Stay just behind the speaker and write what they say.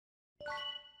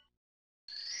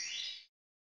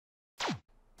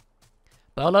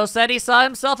Polo said he saw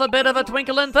himself a bit of a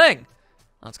twinkling thing.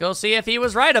 Let's go see if he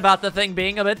was right about the thing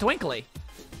being a bit twinkly.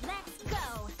 Let's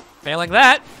go. Failing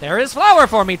that, there is flour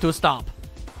for me to stomp.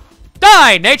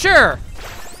 Die, nature!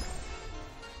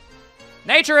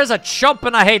 Nature is a chump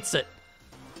and I hates it.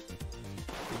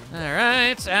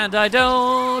 Alright, and I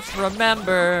don't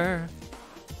remember.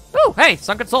 Ooh, hey,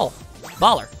 Sunken Soul.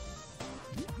 Baller.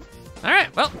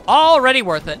 Alright, well, already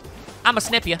worth it. I'ma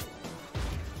snip you.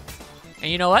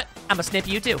 And you know what? I'ma snip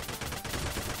you too.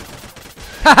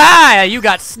 Ha-ha! You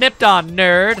got snipped on,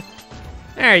 nerd.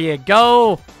 There you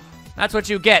go. That's what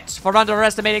you get for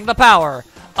underestimating the power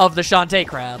of the Shantae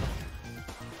crab.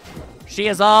 She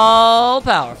is all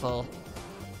powerful.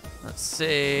 Let's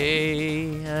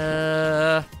see.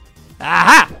 Aha!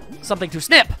 Something to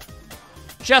snip.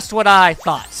 Just what I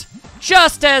thought.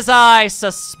 Just as I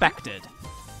suspected.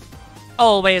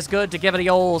 Always good to give it the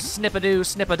old snip-a-doo,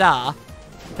 snip-a-da.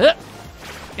 Huh.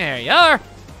 There you are.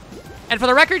 And for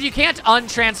the record, you can't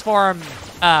untransform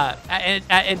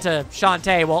into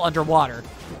Shantae while underwater.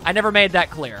 I never made that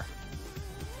clear.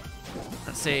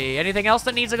 Let's see. Anything else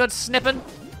that needs a good snipping?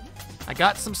 I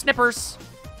got some snippers.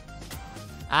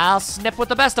 I'll snip with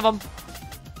the best of them.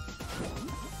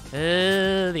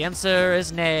 The answer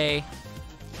is nay.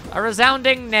 A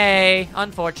resounding nay,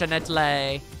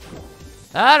 unfortunately.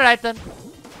 All right, then.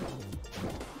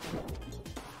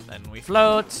 Then we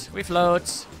float, we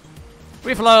float,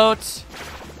 we float.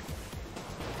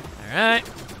 All right.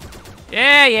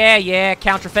 Yeah.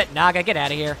 Counterfeit Naga, get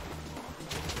out of here.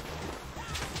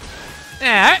 All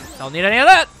right, don't need any of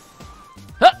that.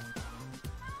 Huh.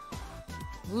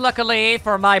 Luckily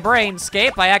for my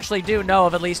brainscape, I actually do know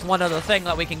of at least one other thing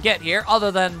that we can get here,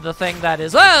 other than the thing that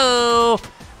is,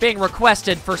 being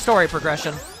requested for story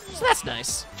progression. So that's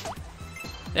nice.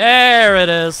 There it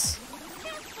is.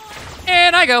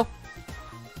 And I go.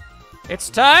 It's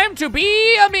time to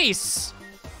be a Mies.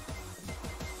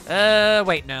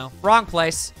 Wait, no. Wrong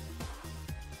place.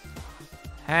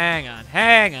 Hang on.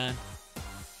 Hang on.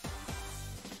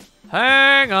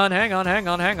 There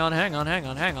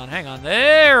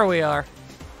we are.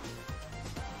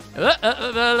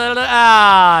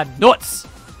 Nuts.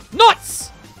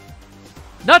 Nuts!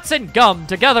 Nuts and gum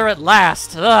together at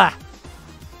last. Ugh.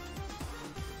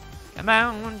 Come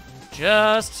on.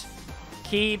 Just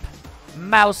keep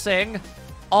mousing.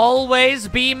 Always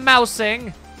be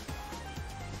mousing.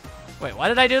 Wait, why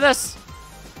did I do this?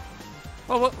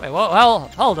 Wait, well,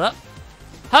 hold up.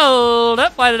 Hold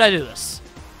up, why did I do this?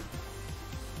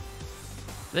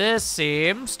 This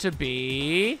seems to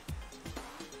be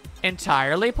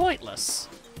entirely pointless.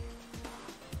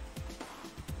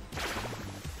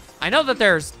 I know that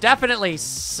there's definitely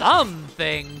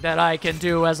something that I can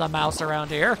do as a mouse around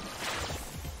here.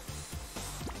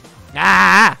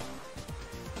 Ah!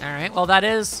 Alright, well that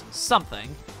is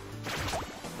something.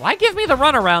 Why give me the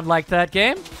runaround like that,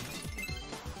 game?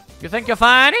 You think you're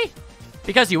funny?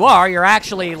 Because you are, you're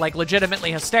actually, like,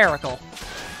 legitimately hysterical.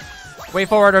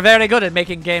 WayForward are very good at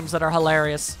making games that are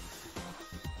hilarious.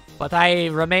 But I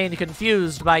remain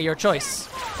confused by your choice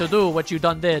to do what you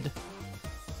done did.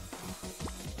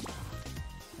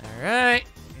 Alright.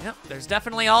 Yep, there's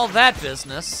definitely all that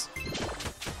business.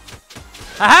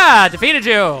 Haha! Defeated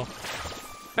you!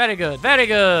 Very good, very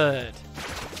good.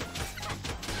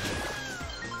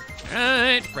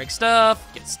 Alright, break stuff,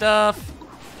 get stuff.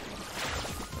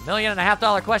 The $1.5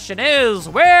 million question is,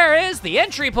 where is the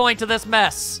entry point to this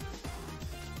mess?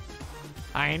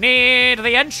 I need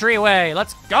the entryway.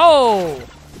 Let's go.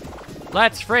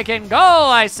 Let's freaking go,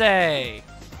 I say.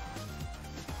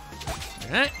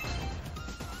 All right.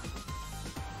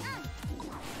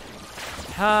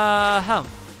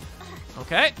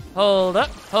 Okay, hold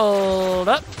up, hold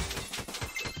up.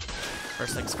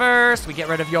 First things first, we get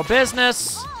rid of your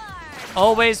business.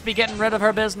 Always be getting rid of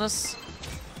her business.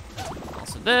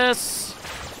 Also this,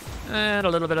 and a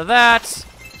little bit of that.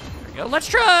 There we go, let's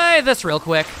try this real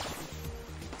quick.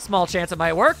 Small chance it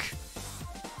might work.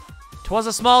 'Twas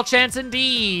a small chance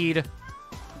indeed.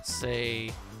 Let's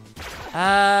see.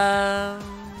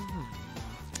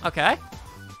 Okay.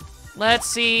 Let's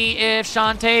see if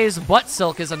Shantae's butt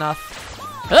silk is enough.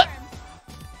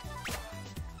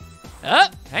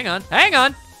 Hang on, hang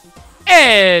on.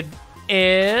 It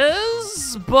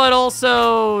is, but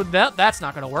also, no, that's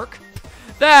not gonna work.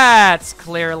 That's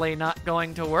clearly not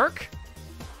going to work.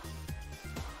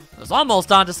 I was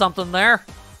almost onto something there.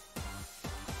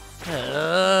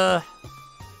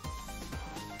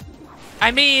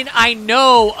 I mean, I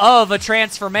know of a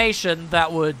transformation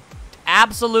that would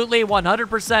absolutely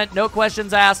 100%, no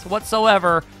questions asked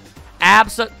whatsoever,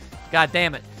 god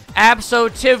damn it,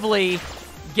 absolutely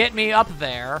get me up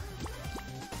there.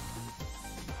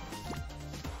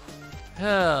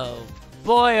 Oh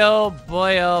boy, oh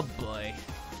boy, oh boy.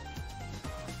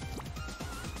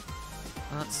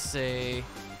 Let's see.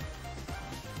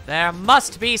 There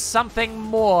must be something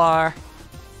more.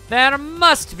 There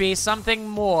must be something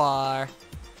more.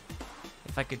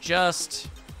 If I could just...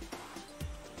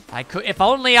 if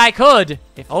only I could.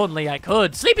 If only I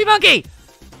could. Sleepy monkey!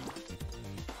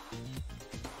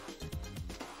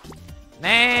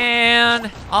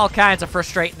 Man, all kinds of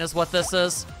frustrating is what this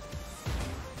is.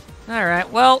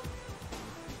 Alright, well...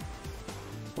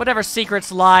 whatever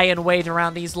secrets lie in wait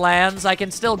around these lands, I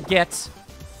can still get.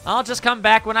 I'll just come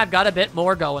back when I've got a bit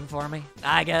more going for me,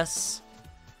 I guess.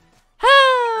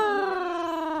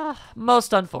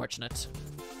 Most unfortunate.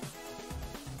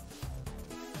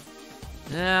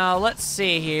 Now, let's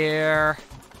see here.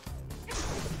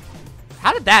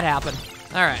 How did that happen?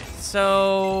 Alright,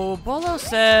 so Bolo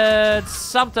said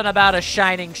something about a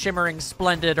shining, shimmering,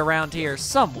 splendid around here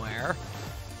somewhere.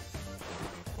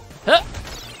 Huh.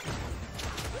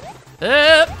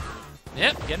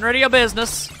 Yep, getting rid of your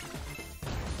business.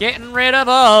 Getting rid of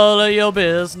all of your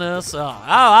business.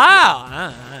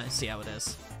 I see how it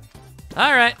is.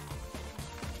 Alright.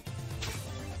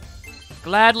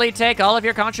 Gladly take all of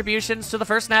your contributions to the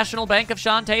First National Bank of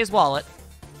Shantae's wallet.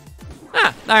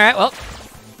 Alright, well.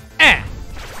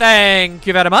 Thank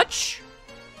you very much.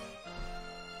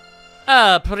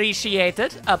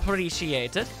 Appreciated.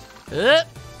 Appreciated. There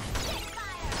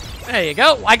you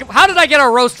go. How did I get a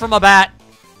roast from a bat?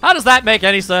 How does that make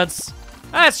any sense?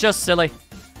 That's just silly.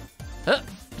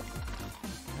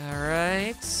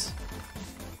 Alright.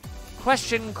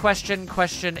 Question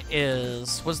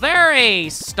is, was there a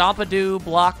Stompadoo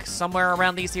block somewhere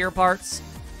around these here parts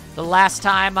the last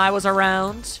time I was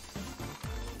around?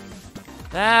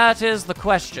 That is the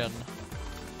question.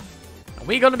 Are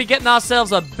we gonna be getting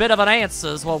ourselves a bit of an answer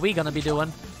is what we gonna be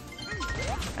doing.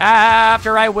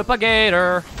 After I whip a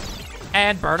gator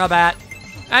and burn a bat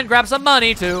and grab some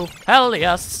money too. Hell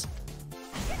yes.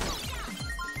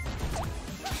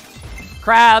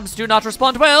 Crabs do not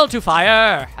respond well to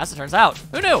fire, as it turns out.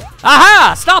 Who knew?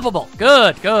 Aha! Stompable!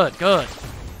 Good, good, good.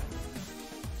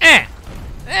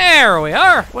 There we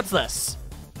are. What's this?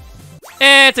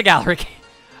 It's a gallery key.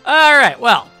 Alright,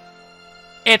 well.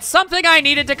 It's something I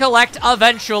needed to collect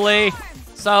eventually.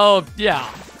 So,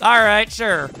 yeah. Alright,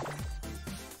 sure.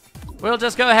 We'll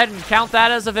just go ahead and count that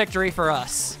as a victory for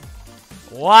us.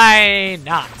 Why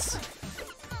not?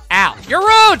 Ow. You're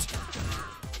rude!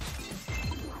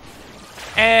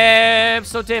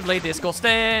 Absolutely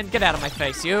disgusting. Get out of my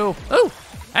face, you. Ooh,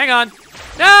 hang on.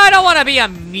 No, I don't want to be a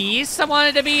meese. I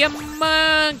wanted to be a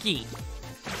monkey.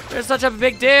 There's such a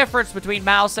big difference between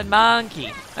mouse and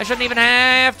monkey. I shouldn't even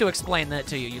have to explain that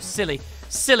to you, you silly,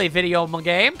 silly video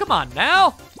game. Come on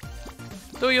now.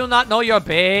 Do you not know your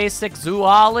basic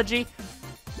zoology?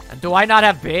 And do I not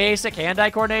have basic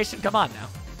hand-eye coordination? Come on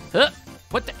now.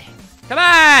 What the? Come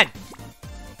on.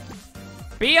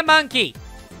 Be a monkey.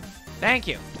 Thank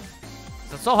you.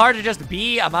 Is it so hard to just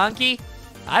be a monkey?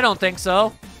 I don't think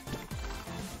so.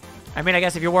 I mean, I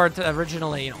guess if you weren't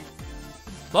originally, you know,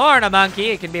 born a monkey,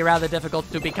 it can be rather difficult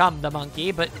to become the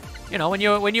monkey. But, you know, when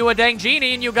you a dang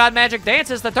genie and you got magic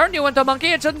dances that turn you into a monkey,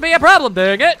 it shouldn't be a problem,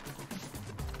 dang it.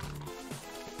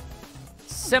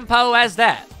 Simple as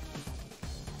that.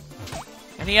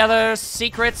 Any other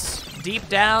secrets deep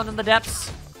down in the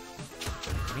depths?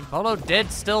 I mean, Polo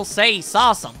did still say he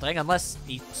saw something, unless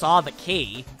he saw the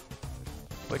key.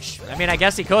 Which, I mean, I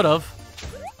guess he could have.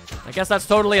 I guess that's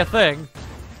totally a thing.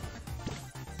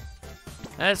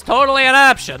 That's totally an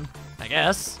option, I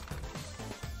guess.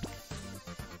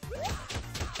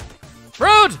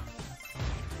 Rude!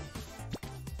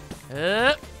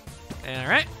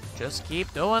 Alright, just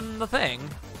keep doing the thing.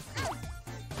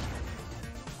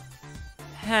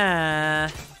 Huh.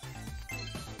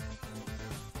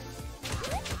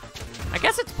 I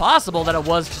guess it's possible that it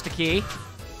was just a key.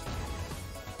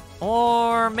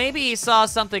 Or maybe he saw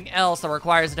something else that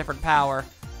requires a different power.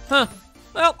 Huh.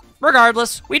 Well,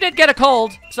 regardless, we did get a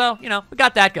cold, so, you know, we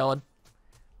got that going.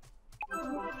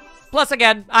 Plus,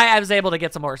 again, I was able to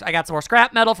get some more. I got some more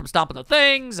scrap metal from stomping the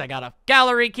things. I got a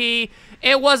gallery key.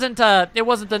 It wasn't a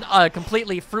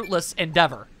completely fruitless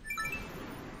endeavor.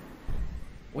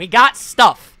 We got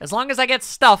stuff. As long as I get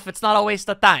stuff, it's not a waste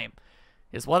of time,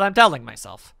 is what I'm telling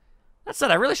myself. That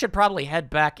said, I really should probably head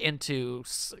back into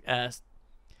the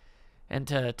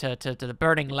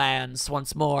burning lands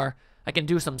once more. I can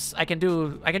do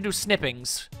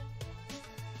snippings.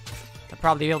 I'll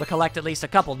probably be able to collect at least a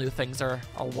couple new things or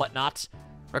whatnot.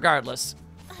 Regardless.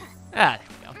 There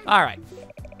we go. Alright.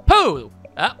 Pooh!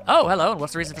 Oh, hello, and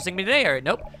what's the reason for seeing me today? Or,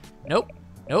 nope. Nope.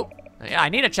 Nope. Yeah, I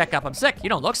need a checkup. I'm sick. You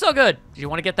don't look so good. Do you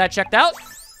want to get that checked out?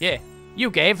 Yeah, you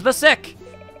gave the sick.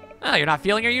 Oh, you're not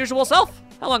feeling your usual self?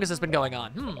 How long has this been going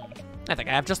on? I think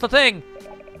I have just the thing.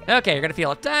 Okay, you're gonna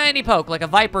feel a tiny poke, like a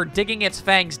viper digging its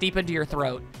fangs deep into your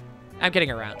throat. I'm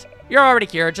kidding around. You're already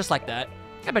cured, just like that.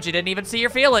 I bet you didn't even see or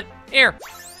feel it. Here.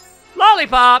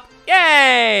 Lollipop!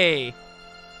 Yay!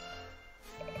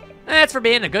 That's for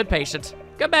being a good patient.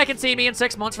 Come back and see me in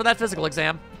 6 months for that physical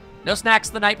exam. No snacks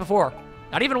the night before.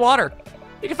 Not even water.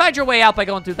 You can find your way out by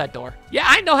going through that door. Yeah,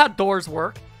 I know how doors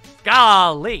work.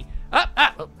 Golly. Oh,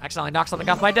 accidentally knocked something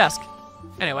off my desk.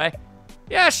 Anyway.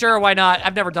 Yeah, sure, why not?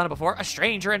 I've never done it before. A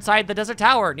stranger inside the desert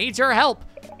tower needs your help.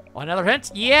 Want another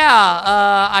hint?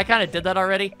 Yeah, I kind of did that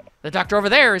already. The doctor over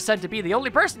there is said to be the only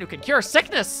person who can cure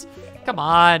sickness. Come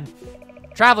on.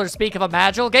 Travelers speak of a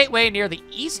magical gateway near the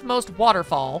eastmost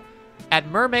waterfall at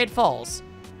Mermaid Falls.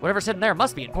 Whatever's hidden there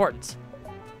must be important.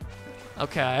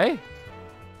 Okay.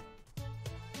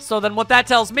 So then what that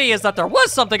tells me is that there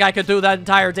was something I could do that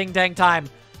entire ding-dang time.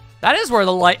 That is where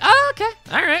the light... Oh, okay.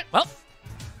 All right. Well,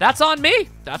 that's on me.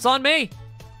 That's on me.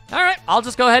 All right. I'll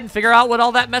just go ahead and figure out what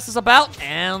all that mess is about,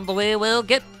 and we will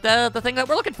get the thing that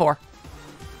we're looking for.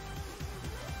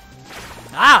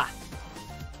 Ah.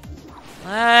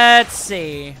 Let's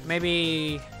see.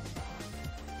 Maybe...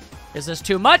 Is this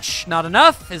too much? Not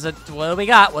enough? Is it... What do we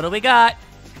got? What do we got?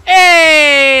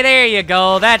 Hey, there you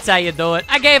go. That's how you do it.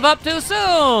 I gave up too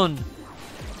soon.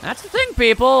 That's the thing,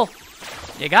 people.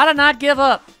 You gotta not give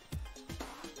up.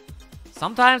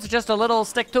 Sometimes just a little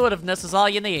stick-to-itiveness is all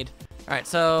you need. All right,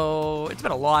 so it's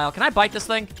been a while. Can I bite this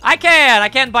thing? I can. I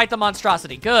can bite the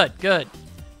monstrosity. Good, good.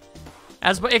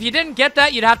 If you didn't get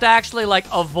that, you'd have to actually, like,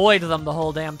 avoid them the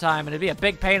whole damn time, and it'd be a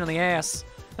big pain in the ass.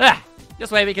 Ah,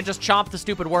 this way we can just chomp the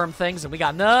stupid worm things, and we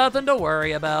got nothing to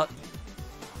worry about.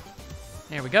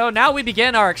 There we go. Now we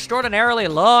begin our extraordinarily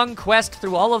long quest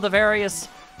through all of the various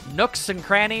nooks and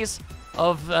crannies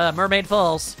of Mermaid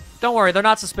Falls. Don't worry, they're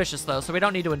not suspicious, though, so we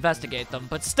don't need to investigate them.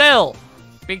 But still,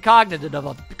 be cognitive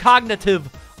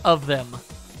of them.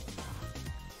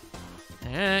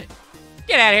 Get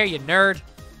out of here, you nerd.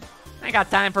 I ain't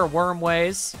got time for worm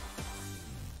ways.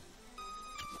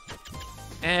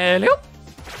 Hello.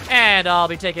 And I'll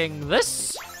be taking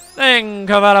this. Thank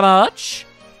you very much.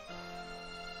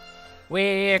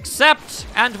 We accept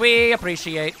and we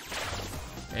appreciate.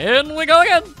 In we go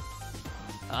again.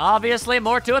 Obviously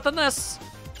more to it than this.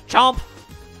 Chomp.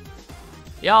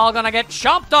 Y'all gonna get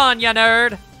chomped on, you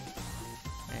nerd.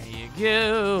 There you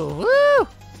go. Woo!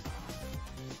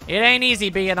 It ain't easy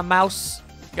being a mouse.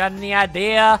 Got any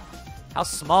idea how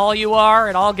small you are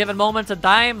at all given moments of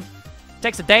time?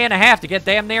 Takes a day and a half to get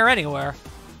damn near anywhere.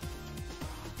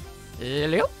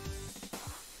 Hello.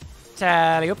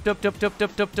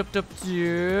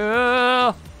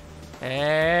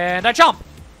 And I chomp.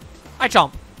 I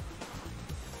chomp.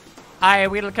 I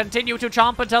will continue to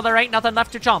chomp until there ain't nothing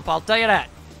left to chomp, I'll tell you that.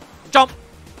 Chomp.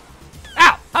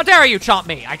 Ow! How dare you chomp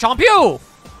me? I chomp you!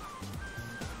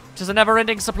 'Tis a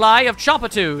never-ending supply of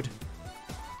chompitude.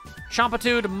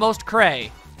 Chompitude most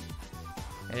cray.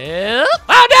 Oh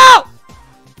no!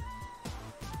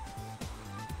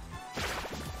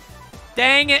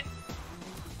 Dang it.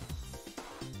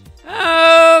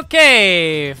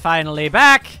 Okay, finally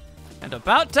back. And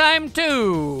about time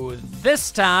too.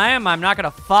 This time, I'm not gonna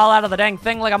fall out of the dang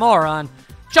thing like a moron.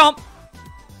 Jump!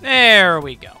 There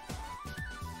we go.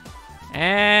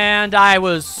 And that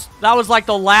was like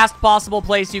the last possible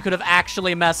place you could have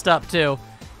actually messed up too.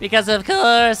 Because of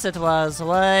course it was.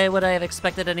 Why would I have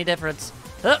expected any difference?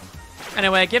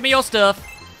 Anyway, give me your stuff.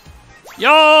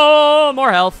 Yo,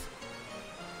 more health.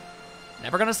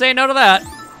 Never gonna say no to that.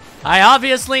 I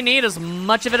obviously need as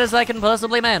much of it as I can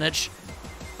possibly manage.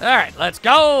 All right, let's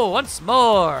go once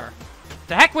more.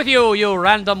 To heck with you, you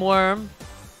random worm.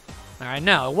 All right,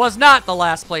 no, it was not the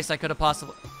last place I could have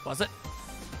possibly... Was it?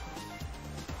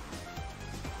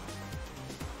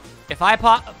 If I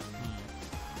pop...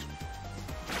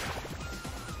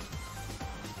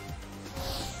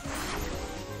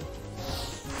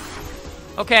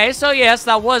 Okay, so yes,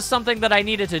 that was something that I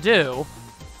needed to do.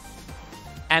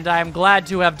 And I'm glad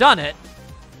to have done it.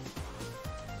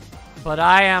 But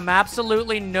I am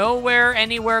absolutely nowhere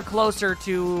anywhere closer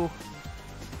to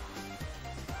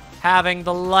having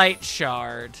the light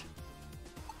shard.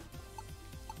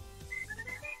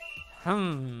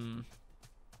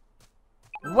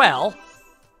 Well,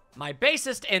 my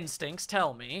basest instincts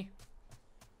tell me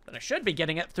that I should be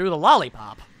getting it through the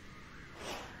lollipop.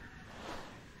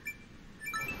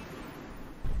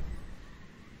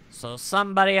 So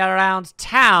somebody around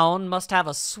town must have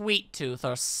a sweet tooth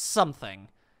or something.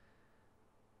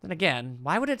 Then again,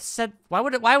 why would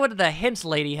the hint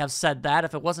lady have said that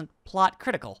if it wasn't plot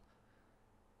critical?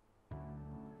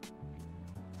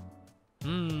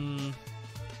 The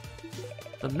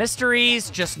mysteries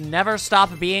just never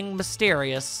stop being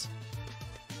mysterious.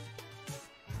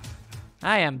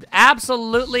 I am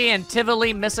absolutely and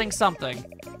tivily missing something.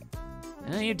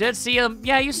 You did see him.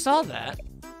 Yeah, you saw that.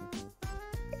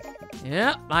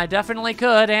 Yep, I definitely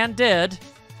could and did.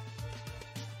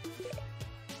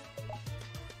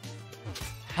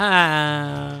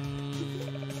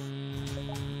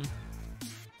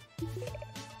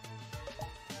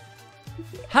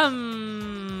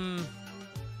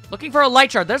 Looking for a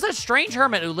light shard. There's a strange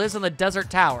hermit who lives in the desert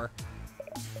tower.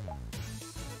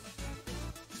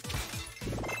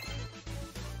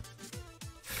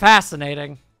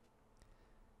 Fascinating.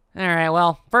 Alright,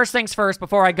 well, first things first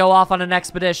before I go off on an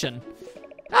expedition.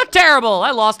 How terrible!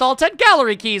 I lost all 10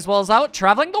 gallery keys while I was out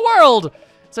traveling the world!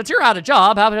 Since you're out of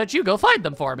job, how about you go find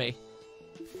them for me?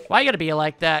 Why you gotta be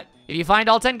like that? If you find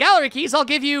all 10 gallery keys, I'll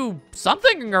give you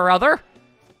something or other.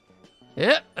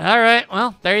 Yep, alright,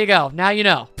 well, there you go. Now you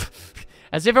know.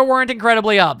 As if it weren't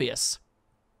incredibly obvious.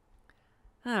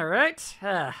 Alright,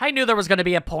 I knew there was gonna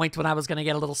be a point when I was gonna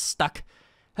get a little stuck.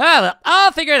 Well,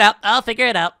 I'll figure it out. I'll figure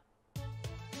it out.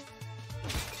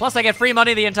 Plus, I get free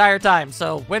money the entire time,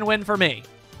 so win-win for me.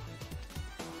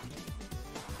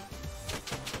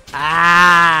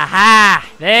 Aha!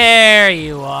 There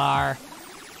you are.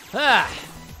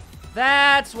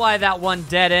 That's why that one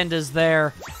dead end is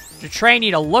there. To train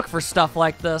you to look for stuff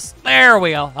like this. There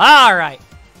we go. Alright.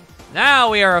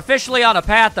 Now we are officially on a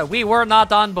path that we were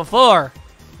not on before.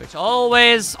 Which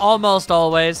always, almost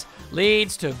always,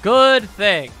 leads to good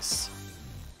things.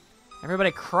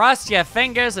 Everybody cross your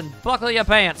fingers and buckle your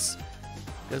pants.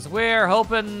 Because we're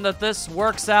hoping that this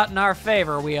works out in our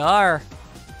favor. We are.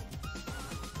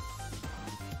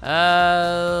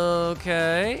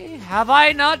 Okay. Have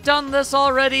I not done this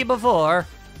already before?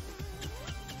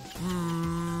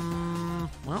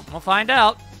 Well, we'll find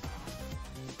out.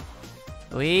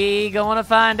 We gonna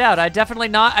find out. I definitely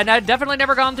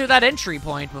never gone through that entry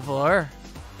point before.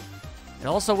 It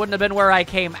also wouldn't have been where I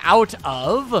came out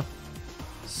of.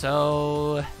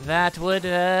 So that would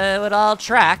all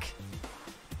track.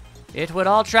 It would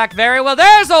all track very well.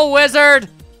 There's a wizard!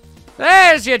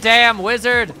 There's your damn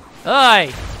wizard!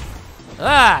 Oi!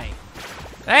 Oi!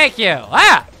 Thank you!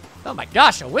 Ah! Oh my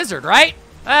gosh, a wizard, right?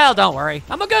 Well, don't worry.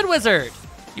 I'm a good wizard.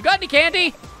 You got any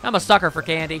candy? I'm a sucker for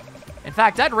candy. In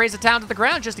fact, I'd raise a town to the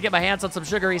ground just to get my hands on some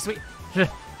sugary sweet...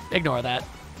 Ignore that.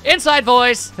 Inside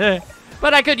voice.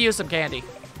 But I could use some candy.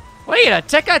 Wait a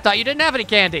tick, I thought you didn't have any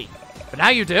candy. But now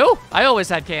you do? I always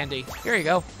had candy. Here you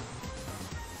go.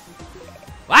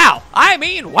 Wow. I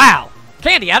mean, wow.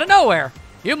 Candy out of nowhere.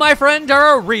 You, my friend,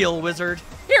 are a real wizard.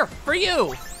 Here, for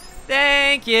you.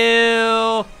 Thank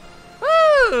you.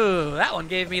 Woo, that one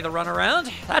gave me the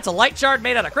runaround. That's a light shard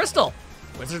made out of crystal.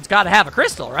 Wizard's gotta have a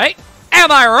crystal, right?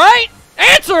 Am I right?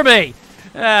 Answer me!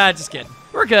 Just kidding.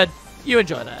 We're good. You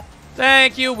enjoy that.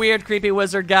 Thank you, weird, creepy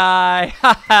wizard guy.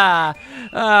 Haha.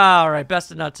 Alright, best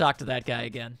to not talk to that guy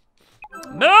again.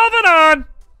 Moving on!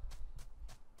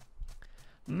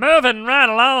 Moving right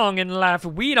along in life.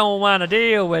 We don't want to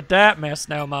deal with that mess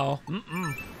no more.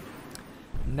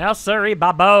 No sorry,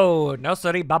 babo. No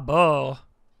sorry, babo.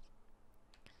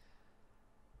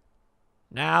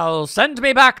 Now, send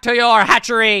me back to your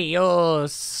hatchery, you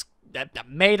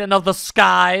maiden of the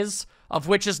skies, of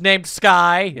which is named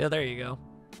Sky. Yeah, there you go.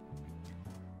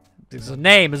 The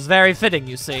name is very fitting,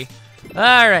 you see.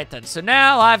 Alright then, so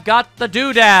now I've got the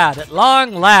doodad at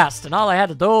long last, and all I had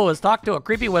to do was talk to a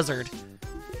creepy wizard.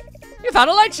 You found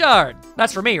a light shard!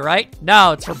 That's for me, right?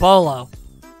 No, it's for Bolo.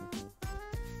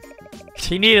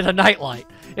 He needed a nightlight.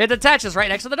 It attaches right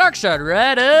next to the dark shard.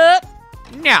 Right up.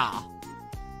 Now.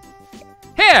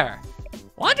 Here.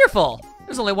 Wonderful.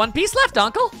 There's only one piece left,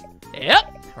 Uncle.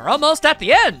 Yep, we're almost at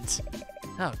the end.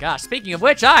 Oh gosh, speaking of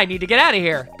which, I need to get out of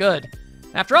here. Good.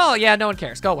 After all, yeah, no one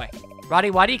cares. Go away. Roddy,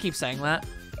 why do you keep saying that?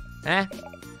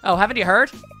 Oh, haven't you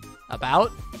heard?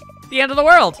 About? The end of the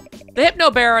world. The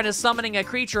Hypno Baron is summoning a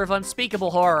creature of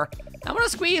unspeakable horror. I want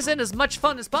to squeeze in as much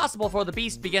fun as possible before the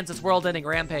beast begins its world-ending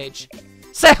rampage.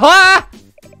 Say what?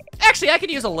 Actually, I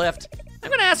could use a lift. I'm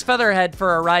gonna ask Featherhead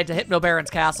for a ride to Hypno Baron's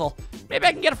castle. Maybe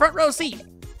I can get a front row seat.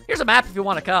 Here's a map if you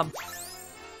want to come.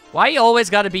 Why you always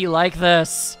gotta be like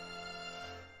this?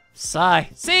 Sigh.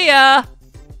 See ya!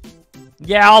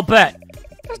 Yeah, I'll bet.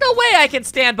 There's no way I can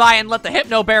stand by and let the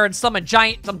Hypno Baron summon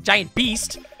some giant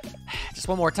beast. Just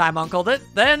one more time, Uncle.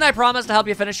 Then I promise to help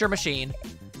you finish your machine.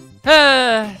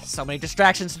 So many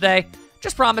distractions today.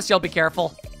 Just promise you'll be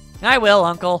careful. I will,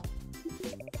 Uncle.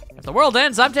 If the world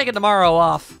ends, I'm taking tomorrow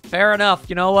off. Fair enough.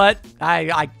 You know what?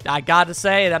 I gotta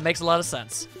say, that makes a lot of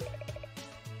sense.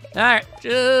 Alright,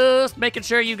 just making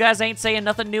sure you guys ain't saying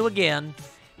nothing new again.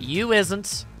 You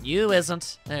isn't. You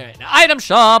isn't. Alright, now item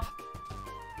shop!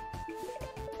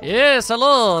 Yes,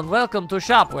 hello, and welcome to a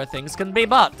shop where things can be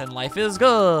bought and life is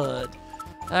good.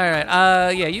 Alright,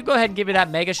 yeah, you go ahead and give me that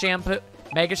mega shampoo,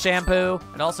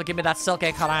 and also give me that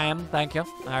silky crime. Thank you.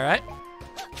 Alright.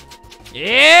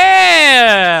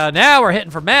 Yeah! Now we're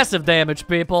hitting for massive damage,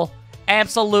 people.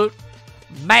 Absolute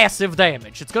massive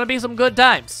damage. It's gonna be some good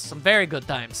times. Some very good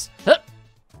times. Huh.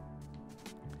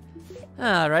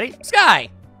 Alrighty. Sky!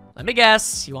 Let me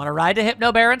guess. You want to ride to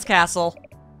Hypno Baron's castle.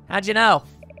 How'd you know?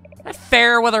 That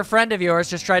fair weather friend of yours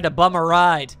just tried to bum a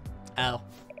ride. Oh.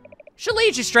 She'll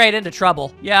lead you straight into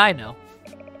trouble. Yeah, I know.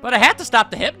 But I had to stop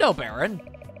the Hypno Baron.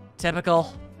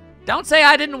 Typical. Don't say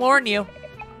I didn't warn you.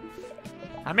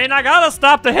 I mean, I gotta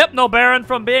stop the Hypno Baron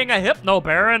from being a Hypno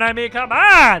Baron. I mean, come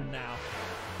on now.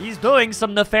 He's doing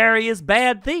some nefarious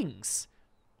bad things.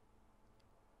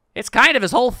 It's kind of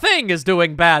his whole thing is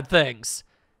doing bad things.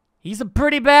 He's a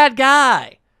pretty bad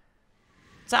guy.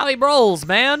 That's how he rolls,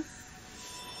 man.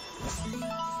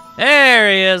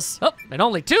 There he is. Oh, and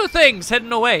only 2 things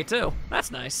hidden away, too.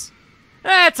 That's nice.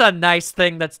 That's a nice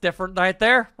thing that's different right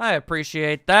there. I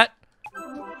appreciate that.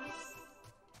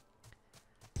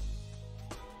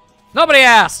 Nobody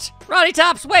asked. Ronnie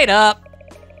Tops, wait up.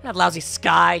 That lousy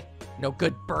Sky. No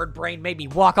good bird brain made me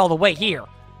walk all the way here.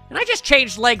 And I just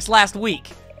changed legs last week.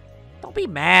 Don't be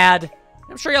mad.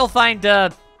 I'm sure you'll find,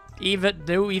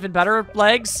 even better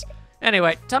legs.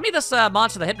 Anyway, tell me this,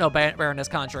 monster the Hypno Baron is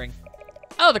conjuring.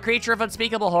 Oh, the creature of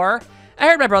unspeakable horror? I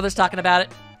heard my brothers talking about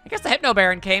it. I guess the Hypno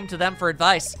Baron came to them for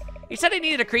advice. He said he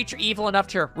needed a creature evil enough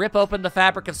to rip open the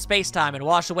fabric of space-time and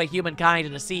wash away humankind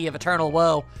in a sea of eternal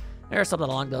woe. Or something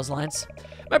along those lines.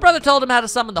 My brother told him how to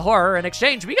summon the horror. In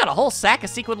exchange, we got a whole sack of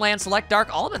Sequin Land Select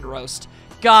Dark Almond Roast.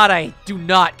 God, I do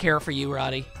not care for you,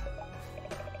 Roddy.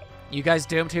 You guys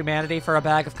doomed humanity for a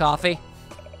bag of coffee?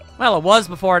 Well, it was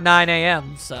before 9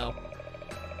 a.m., so...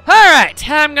 Alright,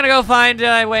 I'm gonna go find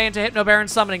my way into Hypno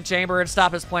Baron's summoning chamber and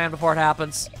stop his plan before it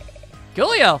happens.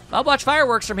 Coolio, I'll watch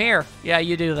fireworks from here. Yeah,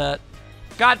 you do that.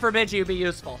 God forbid you be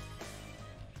useful.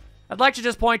 I'd like to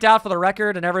just point out for the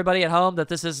record and everybody at home that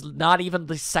this is not even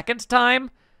the second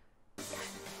time.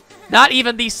 Not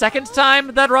even the second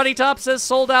time that Ruddy Tops has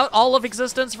sold out all of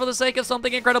existence for the sake of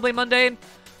something incredibly mundane.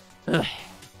 Ugh.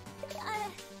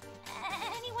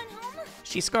 Anyone home?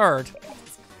 She's scared.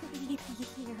 It's creepy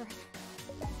here.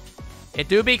 It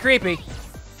do be creepy.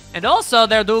 And also,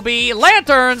 there do be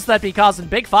lanterns that be causing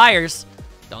big fires.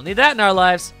 Don't need that in our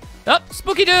lives. Oh,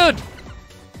 spooky dude!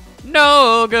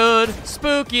 No good,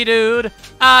 spooky dude.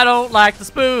 I don't like the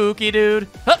spooky dude.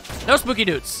 Huh, no spooky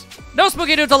dudes. No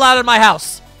spooky dudes allowed in my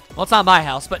house. Well, it's not my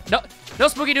house, but no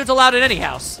spooky dudes allowed in any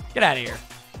house. Get out of here.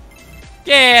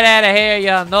 Get out of here,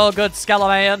 you no good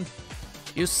skeleman.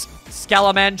 You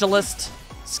skelemangelist.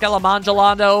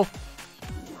 Skelemangelando.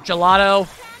 Gelato.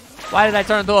 Why did I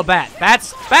turn into a bat?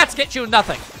 Bats get you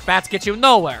nothing. Bats get you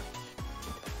nowhere.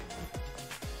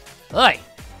 Oi.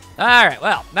 Alright,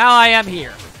 well, now I am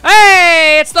here.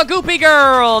 Hey, it's the Goopy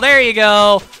Girl. There you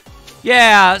go.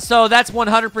 Yeah, so that's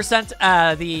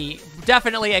 100%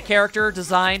 definitely a character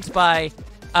designed by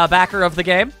a backer of the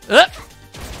game.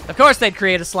 Of course they'd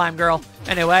create a slime girl.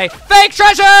 Anyway, fake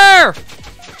treasure!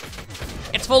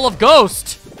 It's full of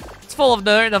ghost. It's full of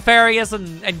nefarious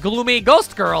and gloomy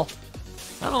ghost girl.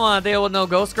 I don't want to deal with no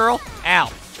ghost girl.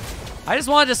 Ow. I just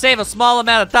wanted to save a small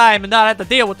amount of time and not have to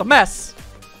deal with the mess.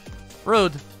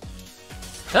 Rude.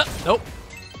 Nope.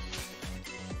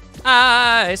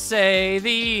 I say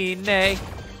thee nay.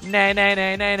 Nay, nay,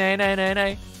 nay, nay, nay, nay, nay,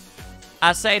 nay.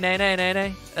 I say nay, nay, nay,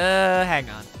 nay. Hang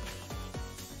on.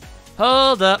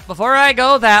 Hold up. Before I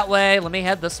go that way, let me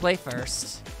head this way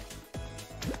first.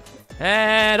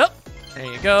 And up. There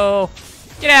you go.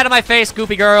 Get out of my face,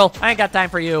 Goopy Girl. I ain't got time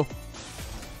for you.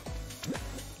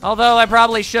 Although I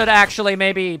probably should actually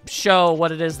maybe show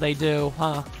what it is they do,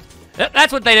 huh?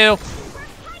 That's what they do.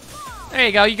 There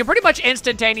you go. You can pretty much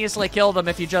instantaneously kill them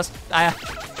if you just kind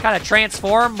of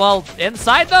transform while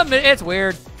inside them. It's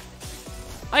weird.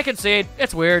 I concede.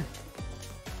 It's weird.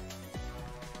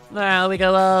 Now we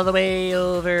go all the way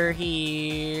over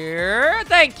here.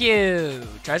 Thank you.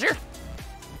 Treasure?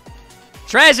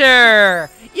 Treasure!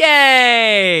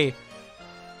 Yay!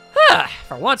 Huh.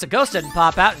 For once, a ghost didn't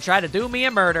pop out and try to do me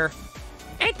a murder.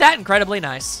 Ain't that incredibly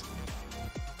nice?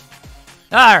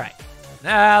 Alright.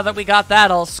 Now that we got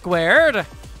that all squared,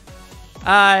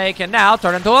 I can now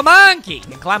turn into a monkey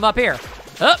and climb up here.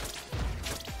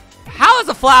 How is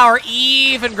a flower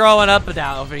even growing up and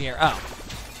down over here? Oh.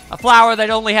 A flower that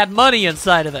only had money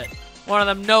inside of it. One of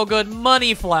them no-good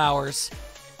money flowers.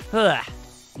 Ugh.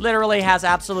 Literally has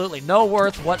absolutely no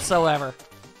worth whatsoever.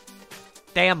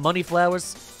 Damn money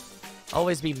flowers.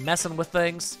 Always be messing with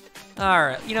things.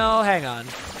 Alright, you know, hang on.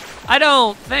 I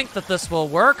don't think that this will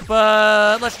work,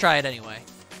 but let's try it anyway.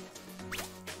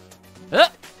 Well,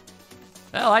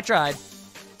 I tried.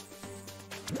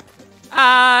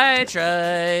 I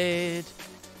tried.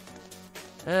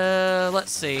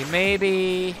 Let's see,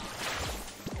 maybe...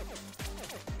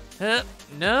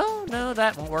 no,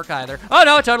 that won't work either. Oh,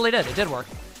 no, it totally did. It did work.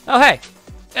 Oh, hey.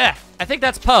 I think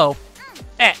that's Poe.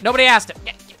 Nobody asked him.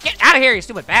 Get out of here, you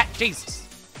stupid bat. Jesus.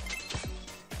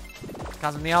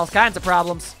 Causing me all kinds of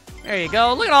problems. There you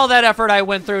go. Look at all that effort I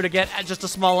went through to get just a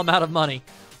small amount of money.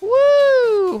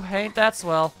 Woo! Ain't that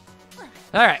swell.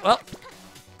 All right, well.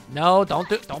 No, don't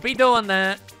be doing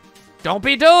that. Don't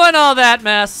be doing all that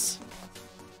mess.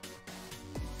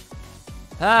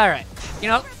 All right. You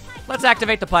know, let's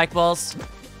activate the pike balls.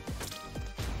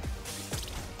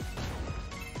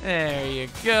 There you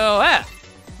go.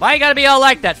 Why you gotta be all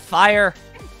like that, fire?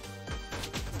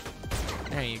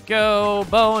 There you go.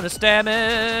 Bonus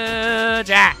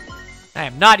damage. I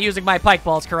am not using my pike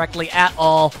balls correctly at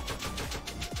all.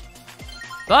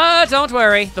 But don't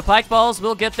worry. The pike balls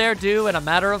will get their due in a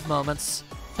matter of moments.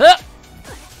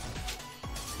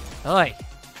 Oi.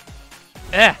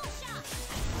 There.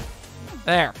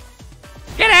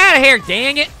 Get out of here,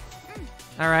 dang it.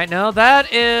 All right, no,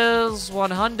 that is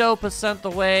 100% the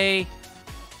way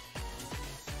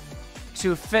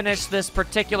to finish this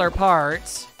particular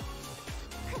part.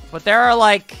 But there are,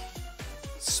 like,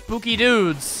 spooky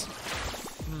dudes.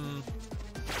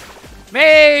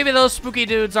 Maybe those spooky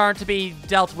dudes aren't to be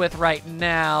dealt with right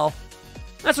now.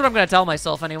 That's what I'm going to tell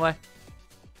myself anyway.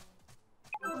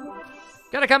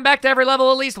 Gotta come back to every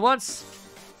level at least once.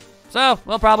 So,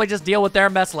 we'll probably just deal with their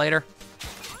mess later.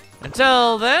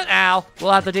 Until then,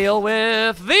 we'll have to deal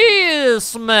with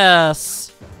this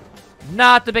mess.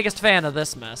 Not the biggest fan of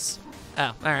this mess.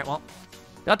 Oh, all right, well.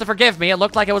 You'll have to forgive me. It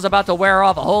looked like it was about to wear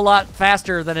off a whole lot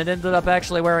faster than it ended up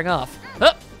actually wearing off.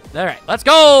 All right, let's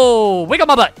go. Wiggle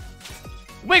my butt.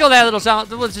 Wiggle that little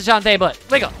Shantae butt.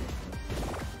 Wiggle.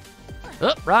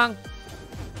 Wrong.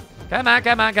 Come on,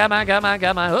 come on, come on, come on,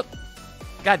 come on.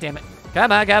 God damn it.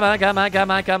 Come on, come on, come on,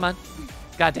 come on, come on.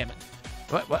 God damn it.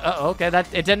 What? Okay,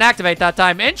 it didn't activate that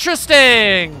time.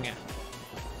 Interesting.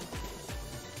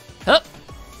 Hup.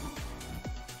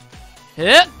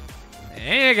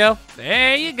 There you go.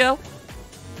 There you go.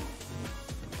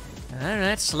 All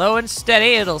right, slow and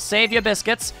steady. It'll save you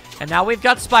biscuits. And now we've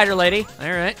got Spider Lady. All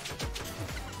right.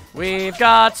 We've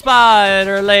got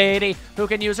Spider Lady who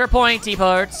can use her pointy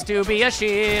parts to be a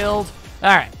shield.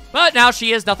 All right. But now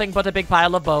she is nothing but a big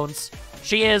pile of bones.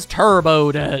 She is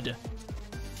Turbo Dead.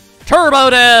 Turbo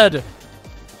Dead!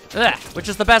 Which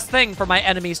is the best thing for my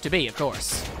enemies to be, of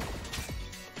course.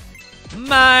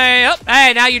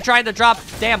 Hey, now you're trying to drop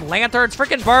damn lanterns.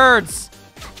 Freaking birds.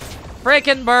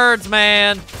 Freaking birds,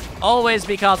 man. Always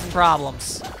be causing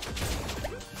problems.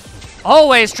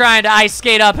 Always trying to ice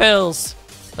skate up hills.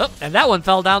 And that one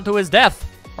fell down to his death.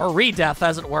 Or re-death,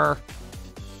 as it were.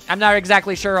 I'm not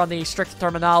exactly sure on the strict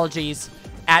terminologies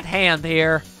at hand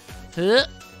here.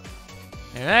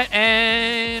 All right,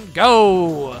 and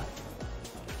go.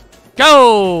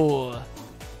 Go.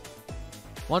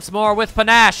 Once more with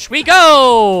panache, we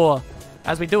go.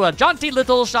 As we do a jaunty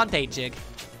little Shantae jig.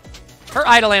 Her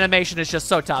idle animation is just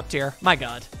so top tier. My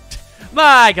God.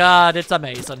 My God, it's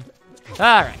amazing.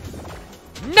 All right.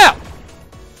 No.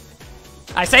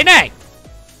 I say nay.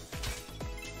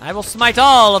 I will smite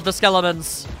all of the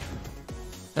skeletons.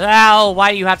 Ow,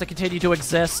 why do you have to continue to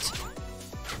exist?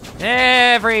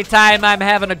 Every time I'm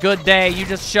having a good day, you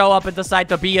just show up and decide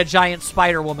to be a giant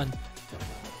spider woman.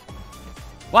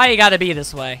 Why you gotta be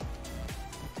this way?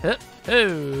 There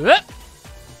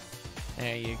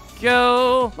you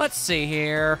go. Let's see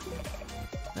here.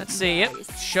 Let's see.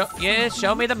 Yep.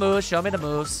 Show me the moves. Show me the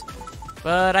moves.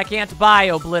 But I can't buy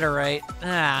obliterate.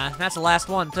 That's the last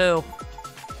one too.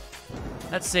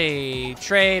 Let's see.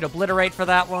 Trade obliterate for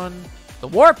that one. The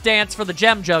warp dance for the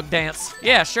gem jug dance.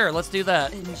 Yeah, sure. Let's do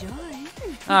that. Enjoy.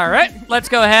 All right. Let's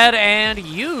go ahead and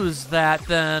use that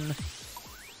then.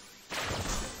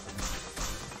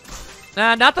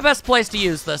 Not the best place to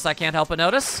use this, I can't help but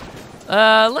notice.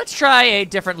 Let's try a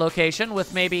different location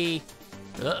with maybe...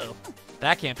 Uh-oh.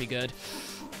 That can't be good.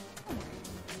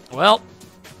 Well.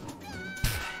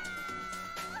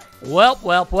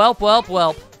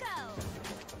 Welp.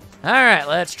 All right,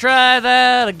 let's try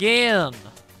that again.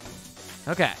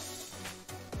 Okay.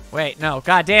 Wait, no.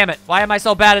 God damn it. Why am I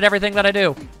so bad at everything that I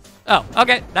do? Oh,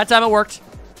 okay. That time it worked.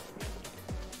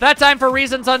 That time, for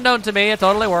reasons unknown to me, it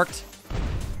totally worked.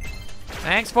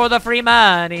 Thanks for the free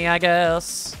money, I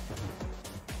guess.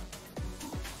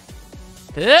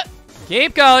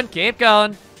 Keep going, keep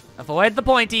going. Avoid the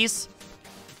pointies.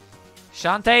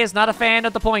 Shantae is not a fan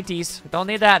of the pointies. We don't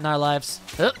need that in our lives.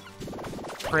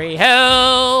 Free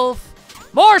health.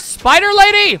 More Spider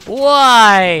Lady?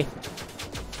 Why?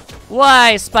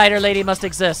 Why Spider Lady must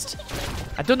exist?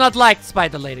 I do not like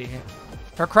Spider Lady.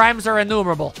 Her crimes are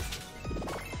innumerable.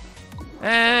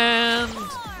 And...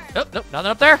 oh, nope, nothing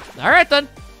up there. All right, then.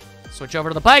 Switch over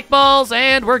to the Pike Balls,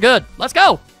 and we're good. Let's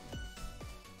go.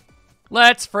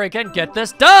 Let's freaking get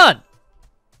this done.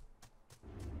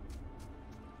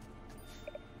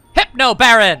 Hypno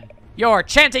Baron! Your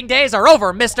chanting days are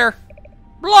over, mister.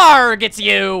 Blarg, it's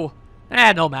you.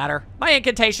 No matter. My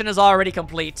incantation is already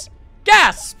complete.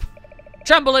 Gasp!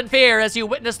 Tremble in fear as you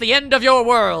witness the end of your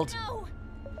world. No.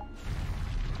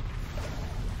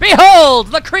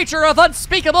 Behold, the creature of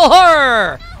unspeakable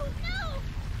horror!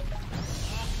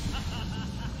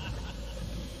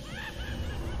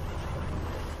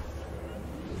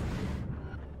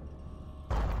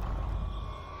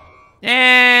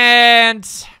 And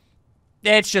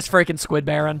it's just freaking Squid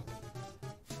Baron.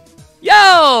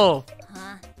 Yo!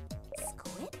 Huh?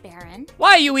 Squid Baron?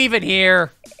 Why are you even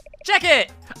here? Check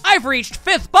it! I've reached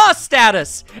 5th boss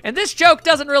status! And this joke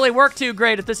doesn't really work too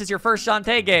great if this is your first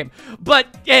Shantae game. But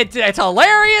it's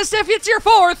hilarious if it's your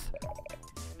 4th!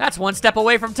 That's 1 step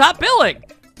away from top billing!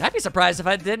 I'd be surprised if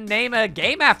I didn't name a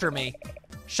game after me.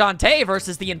 Shantae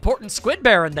versus the important Squid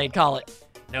Baron, they'd call it.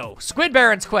 No, Squid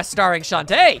Baron's quest starring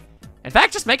Shantae. In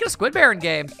fact, just make it a Squid Baron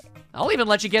game. I'll even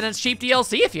let you get in its cheap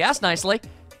DLC if you ask nicely.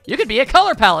 You could be a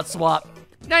color palette swap.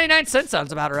 99 cents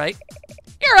sounds about right.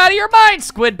 You're out of your mind,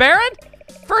 Squid Baron!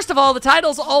 First of all, the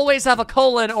titles always have a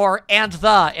colon or and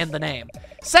the in the name.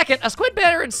 Second, a Squid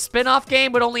Baron spin-off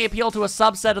game would only appeal to a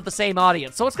subset of the same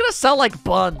audience, so it's gonna sell like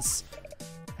buns.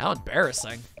 How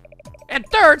embarrassing. And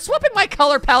third, swapping my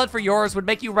color palette for yours would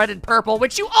make you red and purple,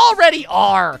 which you already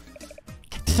are.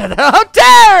 How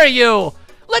dare you!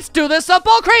 Let's do this up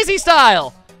all crazy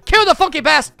style! Cue the funky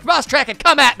boss track and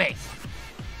come at me!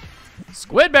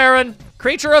 Squid Baron,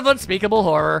 creature of unspeakable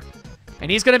horror. And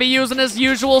he's gonna be using his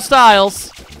usual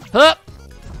styles. Huh.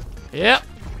 Yep.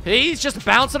 He's just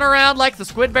bouncing around like the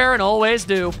Squid Baron always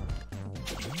do.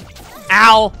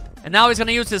 Ow. And now he's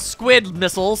gonna use his squid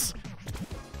missiles.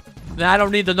 I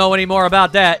don't need to know any more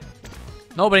about that.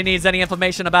 Nobody needs any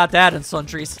information about that in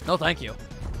Suntrees. No, thank you.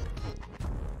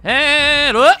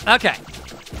 And, okay.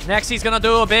 Next, he's gonna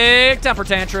do a big temper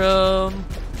tantrum.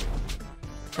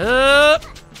 All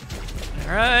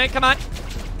right, come on.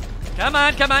 Come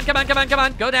on, come on, come on, come on, come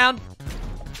on. Go down.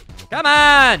 Come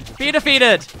on. Be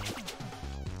defeated.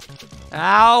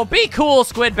 Ow. Be cool,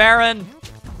 Squid Baron.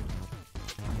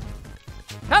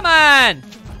 Come on.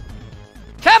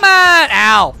 Come on.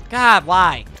 Ow. God,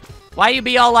 why? Why you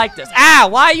be all like this? Ow.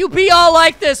 Why you be all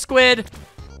like this, Squid?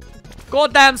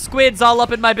 Goddamn squids all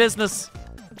up in my business.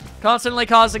 Constantly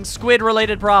causing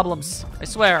squid-related problems. I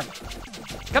swear.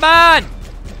 Come on.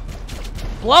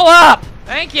 Blow up.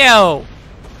 Thank you.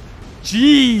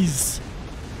 Jeez.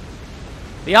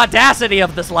 The audacity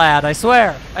of this lad, I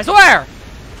swear. I swear!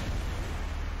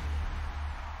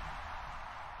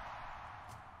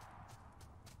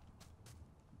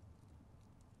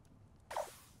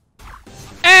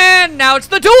 And now it's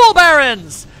the Dual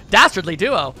Barons! Dastardly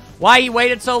duo. Why he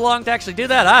waited so long to actually do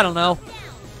that, I don't know.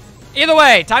 Either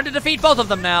way, time to defeat both of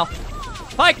them now.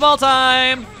 Pike ball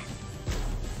time!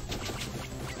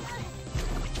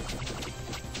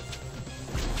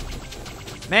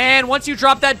 Man, once you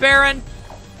drop that Baron,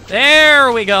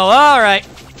 there we go. All right.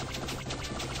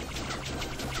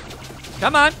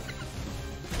 Come on.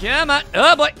 Come on.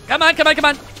 Oh, boy. Come on, come on, come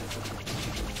on.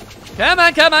 Come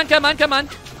on, come on, come on, come on.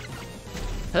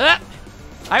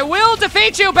 I will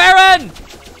defeat you, Baron.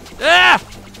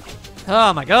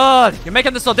 Oh, my God. You're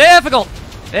making this so difficult.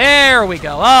 There we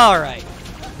go. All right.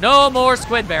 No more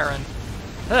Squid Baron.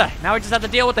 Now we just have to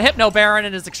deal with the Hypno Baron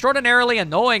and his extraordinarily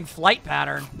annoying flight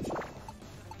pattern.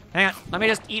 Hang on, let me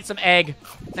just eat some egg.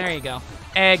 There you go.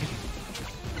 Egg.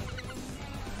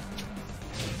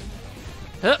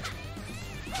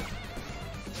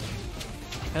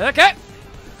 Okay.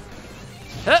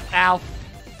 Ow.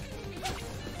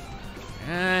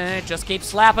 Just keep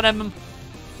slapping him.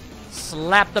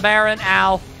 Slap the Baron.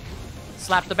 Ow.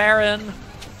 Slap the Baron.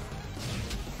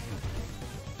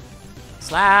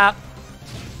 Slap.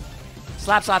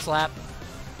 Slap, slap, slap.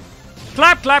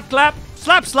 Clap, clap, clap.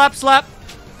 Slap, slap, slap.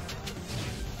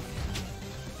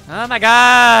 Oh my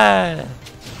God.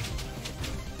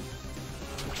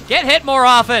 Get hit more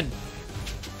often.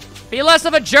 Be less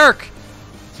of a jerk.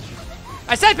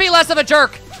 I said be less of a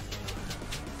jerk.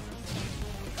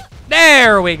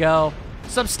 There we go.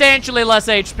 Substantially less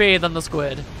HP than the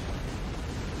squid.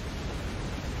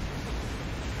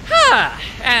 Huh,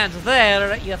 and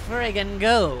there you friggin'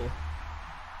 go.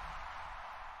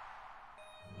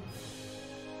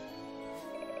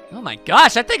 Oh my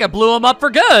gosh, I think I blew him up for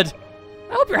good.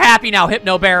 I hope you're happy now,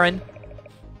 Hypno Baron.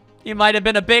 He might have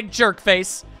been a big jerk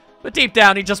face, but deep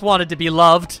down he just wanted to be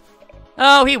loved.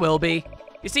 Oh, he will be.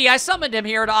 You see, I summoned him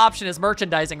here to option his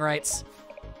merchandising rights.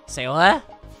 Say what?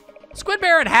 Squid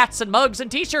Baron hats and mugs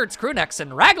and t-shirts, crewnecks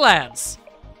and raglans.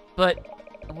 But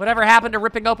whatever happened to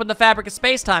ripping open the fabric of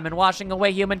space-time and washing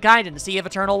away humankind in the sea of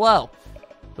eternal woe?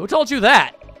 Who told you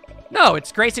that? No,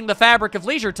 it's gracing the fabric of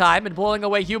leisure time and blowing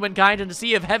away humankind in the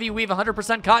sea of heavy weave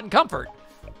 100% cotton comfort.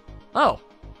 Oh.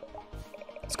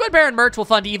 Squid Baron merch will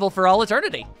fund evil for all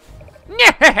eternity.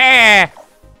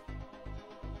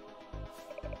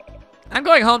 I'm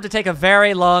going home to take a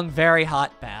very long, very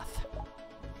hot bath.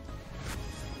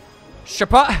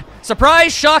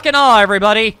 Surprise, shock, and awe,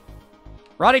 everybody.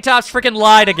 Roddy Tops freaking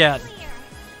lied again.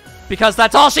 Because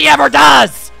that's all she ever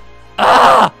does!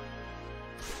 Ugh!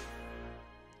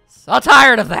 So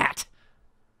tired of that.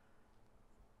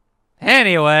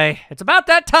 Anyway, it's about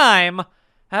that time.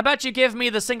 How about you give me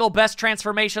the single best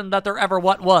transformation that there ever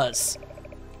was?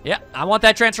 Yeah, I want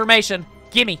that transformation.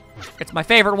 Gimme. It's my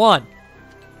favorite one.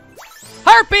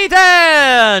 Harpy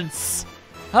Dance!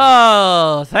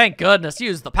 Oh, thank goodness.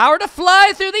 Use the power to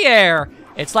fly through the air.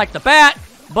 It's like the bat,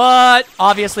 but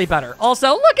obviously better. Also,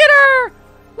 look at her!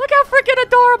 Look how freaking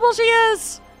adorable she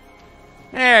is!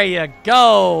 There you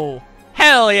go.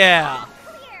 Hell yeah!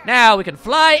 Now we can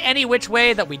fly any which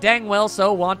way that we dang well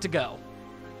so want to go.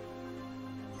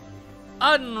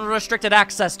 Unrestricted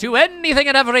access to anything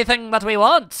and everything that we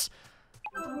want.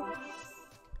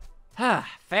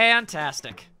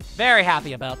 Fantastic. Very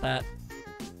happy about that.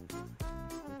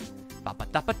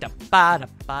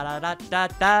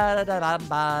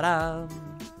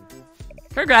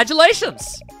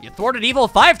 Congratulations! You thwarted evil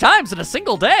 5 times in a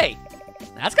single day.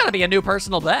 That's gotta be a new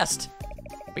personal best.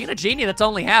 Being a genie that's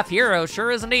only half hero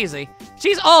sure isn't easy.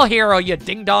 She's all hero, you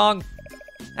ding-dong.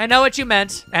 I know what you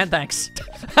meant, and thanks.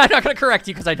 I'm not gonna correct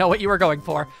you because I know what you were going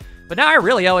for. But now I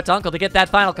really owe it to Uncle to get that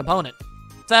final component.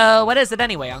 So, what is it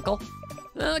anyway, Uncle?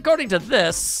 According to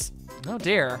this... Oh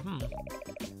dear,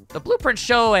 The blueprints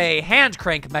show a hand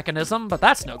crank mechanism, but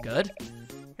that's no good.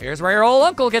 Here's where your old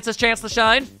uncle gets his chance to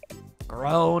shine.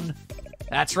 Groan.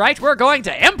 That's right, we're going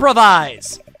to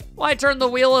improvise. Why turn the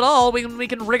wheel at all when we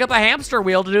can rig up a hamster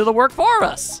wheel to do the work for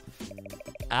us?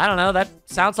 I don't know, that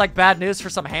sounds like bad news for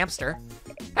some hamster.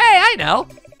 Hey, I know.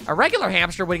 A regular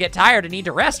hamster would get tired and need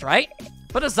to rest, right?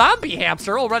 But a zombie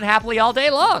hamster will run happily all day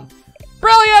long.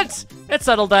 Brilliant! It's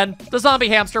settled then. The zombie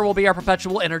hamster will be our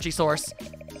perpetual energy source.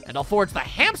 And I'll forge the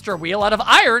hamster wheel out of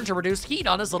iron to reduce heat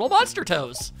on his little monster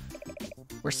toes.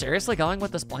 We're seriously going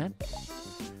with this plan?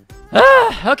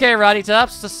 Okay, Roddy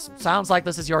Tops. This sounds like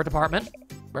this is your department.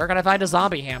 Where can I find a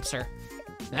zombie hamster?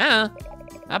 How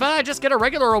about I just get a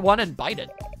regular one and bite it?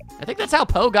 I think that's how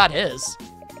Poe got his.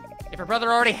 If your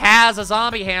brother already has a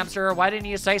zombie hamster, why didn't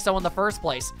you say so in the first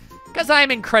place? Because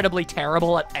I'm incredibly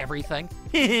terrible at everything.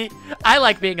 I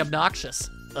like being obnoxious.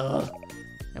 Ugh.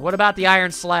 And what about the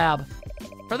iron slab?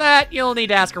 For that, you'll need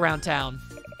to ask around town.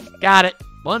 Got it.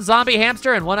 1 zombie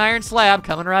hamster and 1 iron slab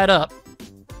coming right up.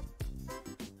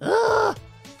 Ugh.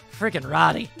 Freaking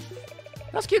Roddy.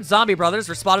 Those cute zombie brothers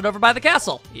were spotted over by the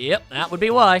castle. Yep, that would be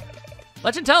why.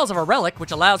 Legend tells of a relic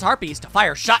which allows harpies to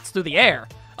fire shots through the air.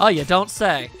 Oh, you don't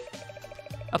say.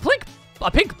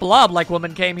 A pink blob-like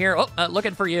woman came here. Oh,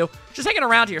 looking for you. She's hanging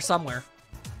around here somewhere.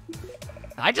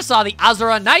 I just saw the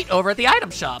Azura Knight over at the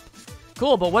item shop.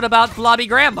 Cool, but what about Blobby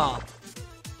Grandma?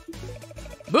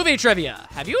 Movie trivia.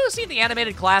 Have you seen the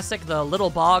animated classic, The Little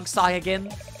Bog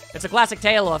Saiyagin? It's a classic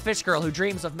tale of a fish girl who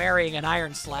dreams of marrying an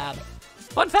iron slab.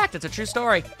 Fun fact, it's a true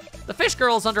story. The fish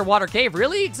girl's underwater cave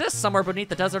really exists somewhere beneath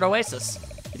the desert oasis.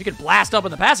 If you could blast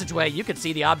open the passageway, you could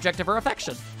see the object of her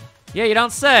affection. Yeah, you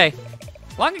don't say.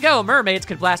 Long ago, mermaids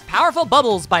could blast powerful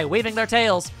bubbles by waving their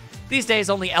tails. These days,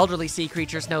 only elderly sea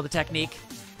creatures know the technique.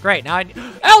 Great, now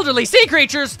elderly sea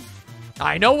creatures!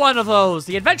 I know one of those.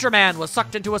 The Adventure Man was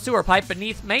sucked into a sewer pipe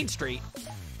beneath Main Street.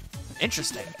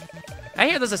 Interesting. I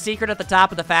hear there's a secret at the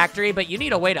top of the factory, but you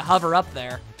need a way to hover up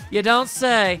there. You don't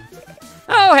say.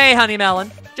 Oh, hey, Honey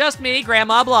Melon. Just me,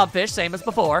 Grandma Blobfish, same as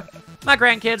before. My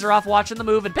grandkids are off watching the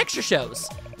moving picture shows.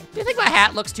 Do you think my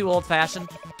hat looks too old-fashioned?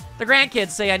 The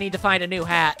grandkids say I need to find a new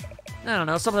hat. I don't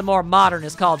know, something more modern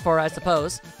is called for, I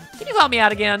suppose. Can you help me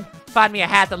out again? Find me a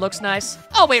hat that looks nice?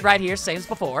 I'll wait right here, same as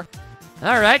before.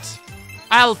 All right.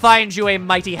 I'll find you a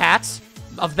mighty hat.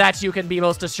 Of that you can be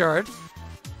most assured.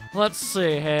 Let's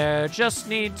see here. Just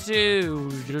need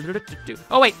to...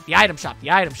 Oh, wait. The item shop.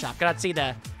 The item shop. Gotta see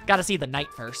the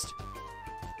knight first.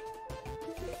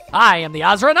 I am the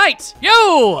Azra Knight.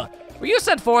 You! Were you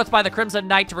sent forth by the Crimson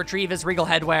Knight to retrieve his regal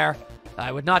headwear?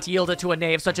 I would not yield it to a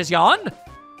knave such as yon.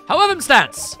 However,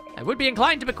 stance, I would be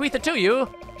inclined to bequeath it to you.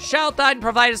 Shalt thine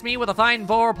provide me with a fine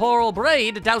vorporal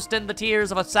blade doused in the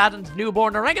tears of a saddened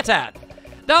newborn orangutan.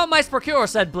 Thou mightst procure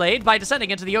said blade by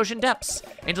descending into the ocean depths,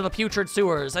 into the putrid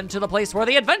sewers, and to the place where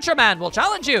the adventure man will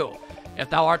challenge you. If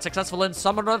thou art successful in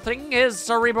summoning his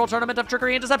cerebral tournament of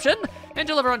trickery and deception, and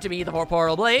deliver unto me the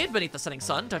vorporal blade beneath the setting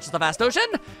sun touches the vast ocean,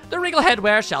 the regal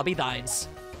headwear shall be thines.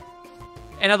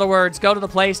 In other words, go to the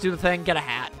place, do the thing, get a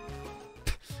hat.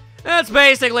 That's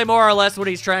basically more or less what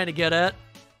he's trying to get at.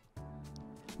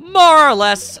 More or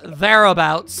less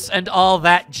thereabouts and all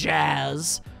that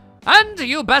jazz. And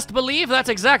you best believe that's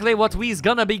exactly what we's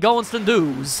gonna be going to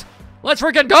do's. Let's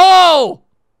freaking go!